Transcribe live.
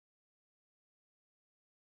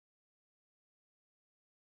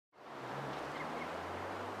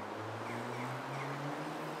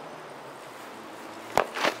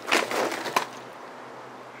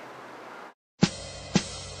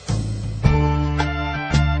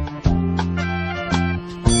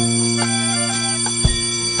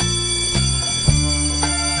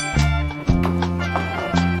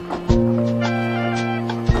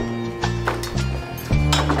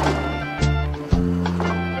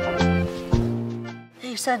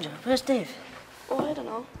Sandra, where's Dave? Oh, I don't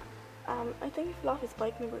know. I think he fell off his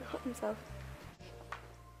bike and hurt himself.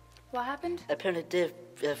 What happened? Apparently Dave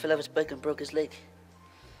fell off his bike and broke his leg.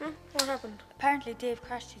 What happened? Apparently Dave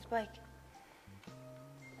crashed his bike.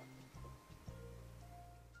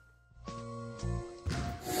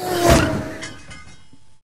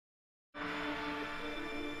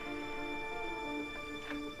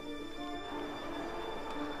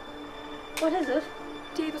 What is it?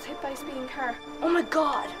 Dave was hit by a speeding car. Oh my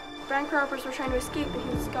God! Bank robbers were trying to escape, but he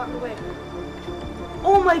was gotten away.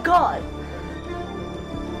 Oh my God!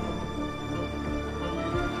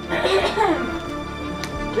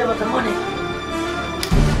 Give us the money.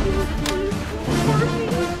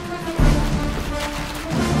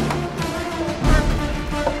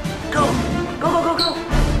 Go! Go, go, go, go!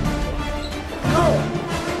 Go!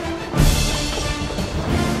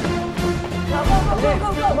 Go, go, go,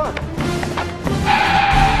 go, go! Come on!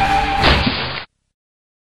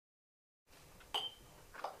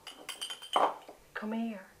 Come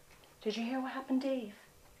here. Did you hear what happened, Dave?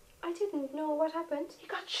 I didn't know what happened. He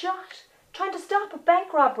got shot trying to stop a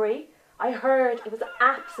bank robbery. I heard it was an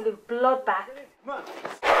absolute bloodbath.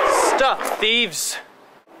 Stop, thieves!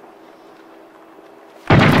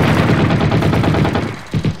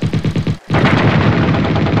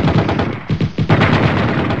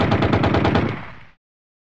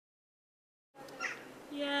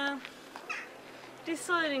 Yeah.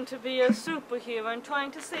 Deciding to be a superhero and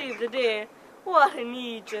trying to save the day. What an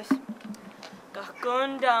idiot. Got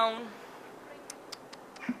gunned down.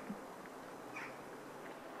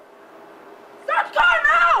 Stop the car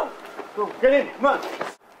now! Go, get in, come on!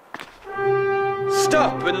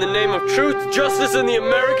 Stop in the name of truth, justice, and the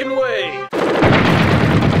American way!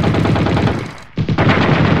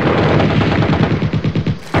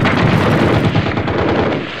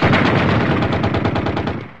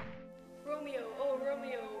 Romeo, oh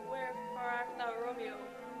Romeo, where art thou, Romeo?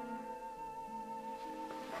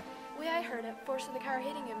 Way I heard it, force of the car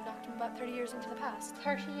hitting him knocked him about 30 years into the past.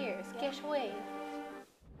 30 years. Get away.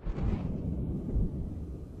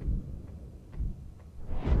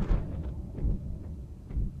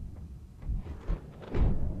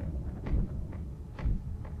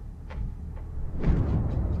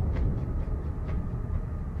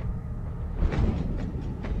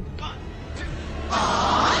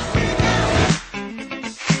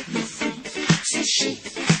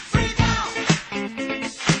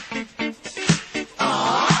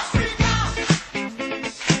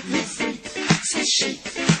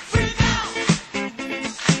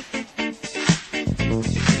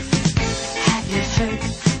 Have you heard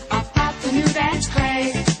about the new dance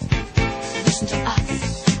craze? Listen to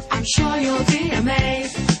us, I'm sure you'll be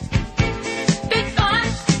amazed. Big fun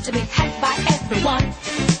to be had by everyone.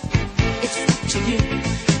 It's up to you,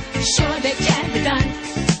 surely can be done.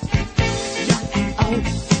 Young and old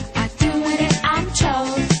are doing it, I'm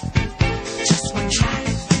told. Just one try,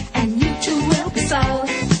 and you too will be sold.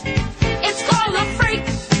 It's called a freak,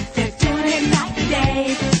 they're doing it night and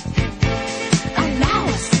day. Allow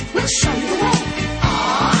us, we'll show you the way.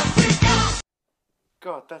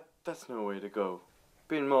 God, that's no way to go.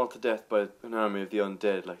 Being mauled to death by an army of the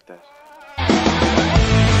undead like that.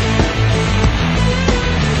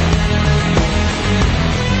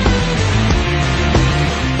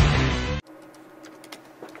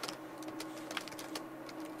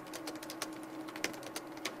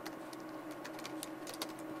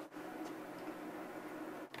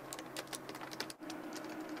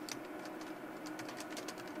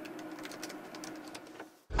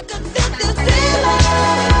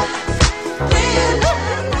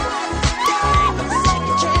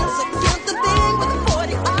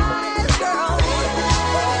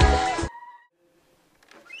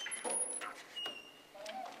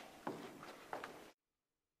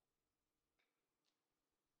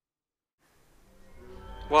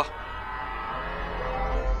 What?